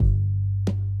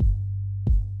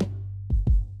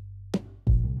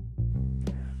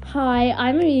Hi,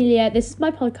 I'm Amelia. This is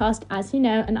my podcast, as you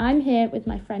know, and I'm here with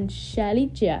my friend Shirley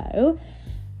Joe.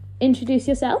 Introduce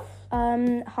yourself.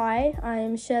 Hi,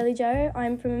 I'm Shirley Joe.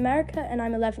 I'm from America and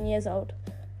I'm 11 years old.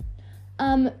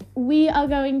 We are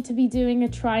going to be doing a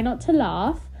try not to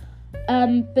laugh,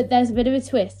 but there's a bit of a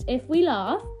twist. If we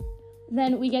laugh,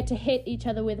 then we get to hit each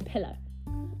other with a pillow.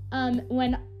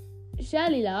 When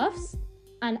Shirley laughs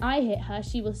and I hit her,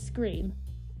 she will scream.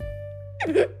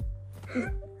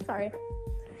 Sorry.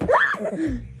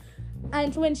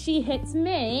 And when she hits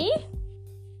me,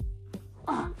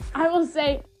 I will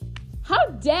say, "How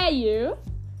dare you?"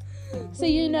 So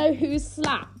you know who's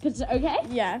slapped, okay?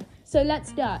 Yeah. So let's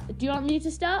start. Do you want me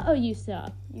to start or you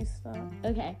start? You start.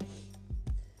 Okay.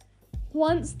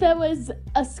 Once there was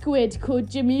a squid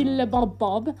called Jimmy Bob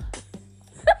Bob.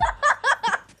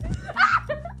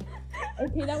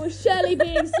 Okay, that was Shirley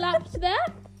being slapped there.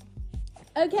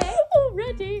 Okay.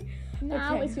 Already.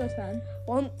 Now Okay. it's your turn.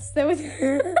 Once there was...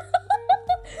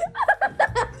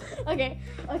 Okay.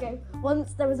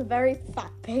 Once there was a very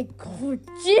fat pig called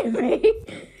Jimmy.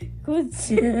 You can't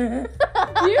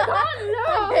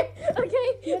laugh.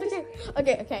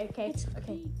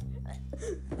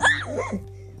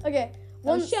 Okay.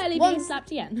 Shirley being slapped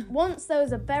again. Once there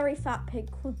was a very fat pig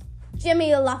called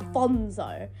Jimmy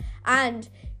LaFonso, and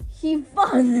he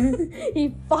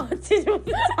farted all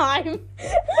the time.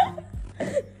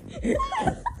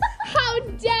 How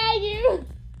dare you?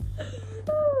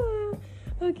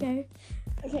 Okay.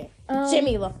 Jimmy.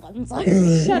 Jimmy LaFonso.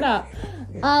 Shut up.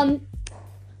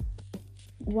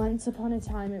 Once upon a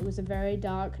time, it was a very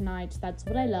dark night. That's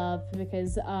what I love,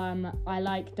 because I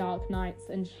like dark nights,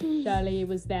 and Shirley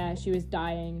was there. She was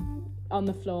dying on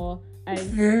the floor. And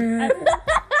Why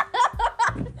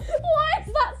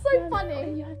is that so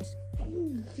funny?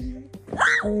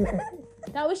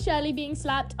 That was Shirley being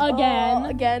slapped again.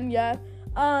 Again, yeah.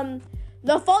 Jimmy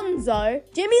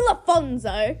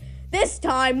LaFonso, this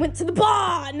time went to the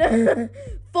barn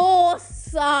for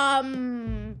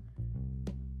some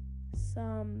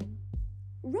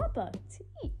rubber to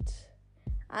eat.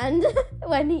 And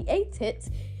when he ate it,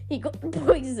 he got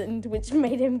poisoned, which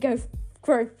made him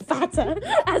grow fatter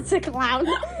as a clown.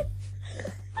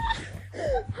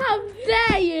 How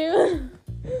dare you?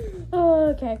 Oh,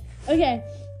 okay. Okay.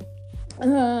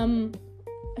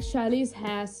 Shirley's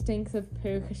hair stinks of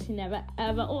poo because she never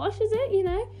ever washes it, you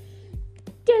know?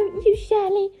 Don't you,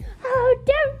 Shirley? Oh,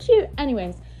 don't you?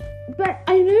 Anyways, but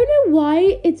I don't know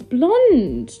why it's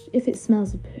blonde if it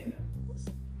smells of poo. What's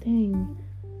the thing?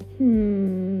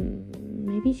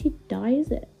 Maybe she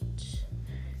dyes it.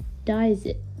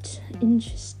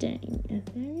 Interesting.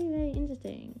 Very, very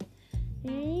interesting.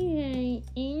 Very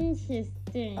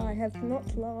interesting. I have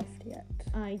not laughed yet.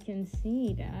 I can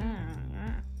see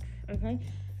that. Okay.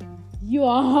 You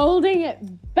are holding it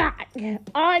back,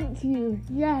 aren't you?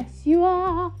 Yes, you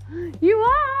are. You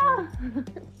are.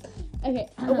 Okay.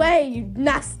 Away, you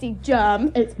nasty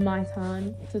germ. It's my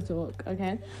turn to talk,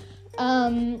 okay?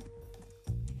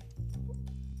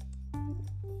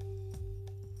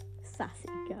 Sassy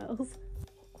girls.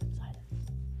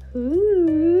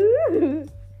 Ooh.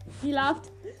 You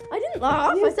laughed? I didn't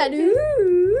laugh. I said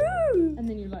ooh. And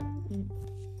then you like...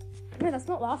 No, that's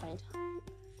not laughing.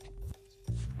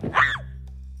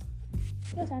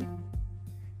 Your turn.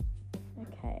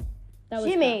 Okay. That was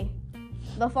Jimmy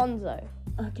LaFonso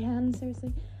fun. Again,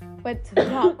 seriously? went to the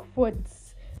dark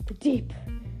woods, the deep,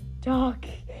 dark,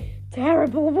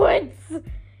 terrible woods,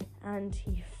 and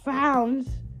he found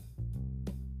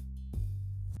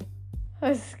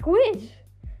a squid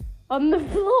on the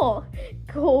floor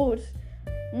called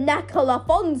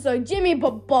Nakalafonso Jimmy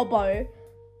Bobo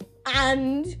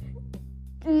and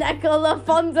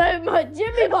Nakalafonso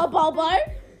Jimmy Bobo.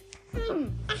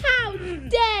 How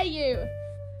dare you?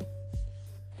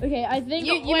 Okay, I think...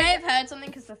 You may have heard something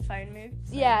because the phone moved.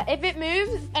 So. Yeah, if it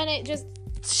moves and it just...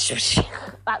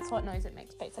 That's what noise it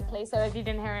makes, basically. So if you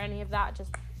didn't hear any of that,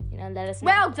 just, let us know.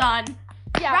 Well done.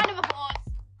 Yeah. Round of applause.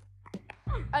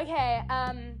 Okay,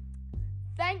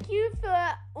 thank you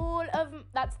for all of...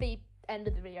 That's the end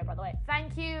of the video, by the way.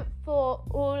 Thank you for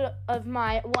all of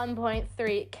my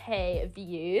 1.3k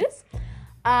views.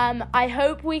 I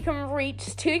hope we can reach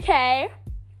 2k.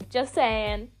 Just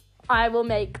saying. I will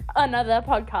make another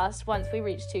podcast once we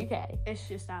reach 2k. It's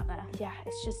just out there. Yeah,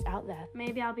 it's just out there.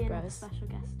 Maybe I'll be another Gross. special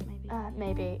guest. Maybe.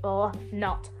 Maybe, or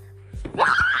not. The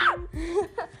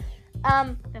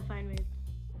phone moved.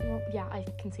 Well, yeah, I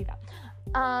can see that.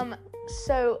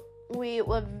 So we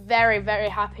were very, very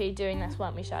happy doing this,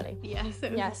 weren't we, Shirley? Yes,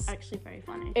 it was actually very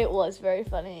funny. It was very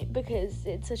funny because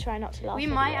it's a try not to laugh We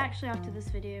video. might actually, after this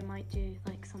video, might do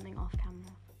like something off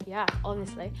camera. Yeah,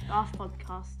 honestly. Last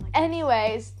podcast.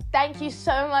 Anyways, thank you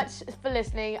so much for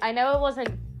listening. I know it wasn't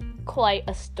quite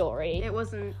a story. It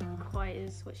wasn't quite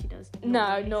as what she does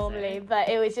Normally, but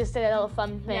it was just a little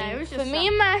fun thing Yeah, it was for just me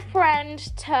and my friend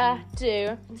to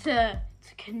do. To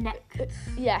connect.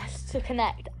 Yes, to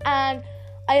connect. And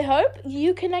I hope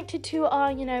you connected to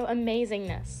our,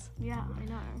 amazingness. Yeah, I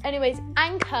know. Anyways,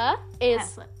 Anchor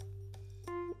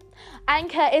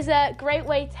is a great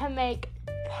way to make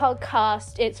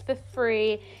podcasts. It's for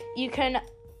free. You can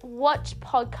watch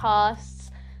podcasts.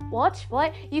 Watch?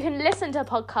 What? You can listen to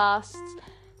podcasts.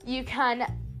 You can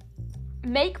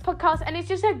make podcasts. And it's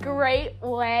just a great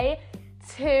way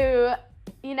to,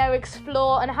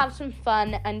 explore and have some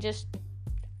fun and just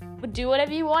do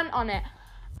whatever you want on it.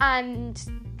 And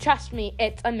trust me,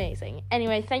 it's amazing.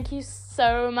 Anyway, thank you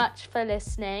so much for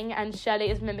listening. And Shirley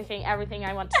is mimicking everything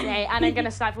I want to say. And I'm going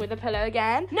to snipe her with a pillow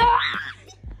again. No!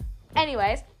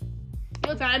 Anyways.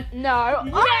 Your turn. No.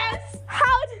 Yes!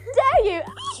 How dare you?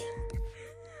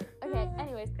 Okay,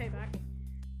 anyways. Payback.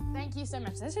 Thank you so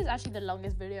much. This is actually the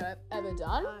longest video I've ever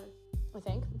done, I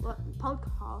think. What?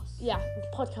 Podcast? Yeah,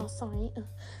 podcast, sorry.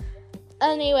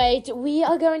 Anyway, we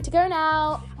are going to go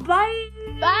now. Bye!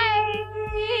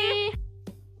 Bye!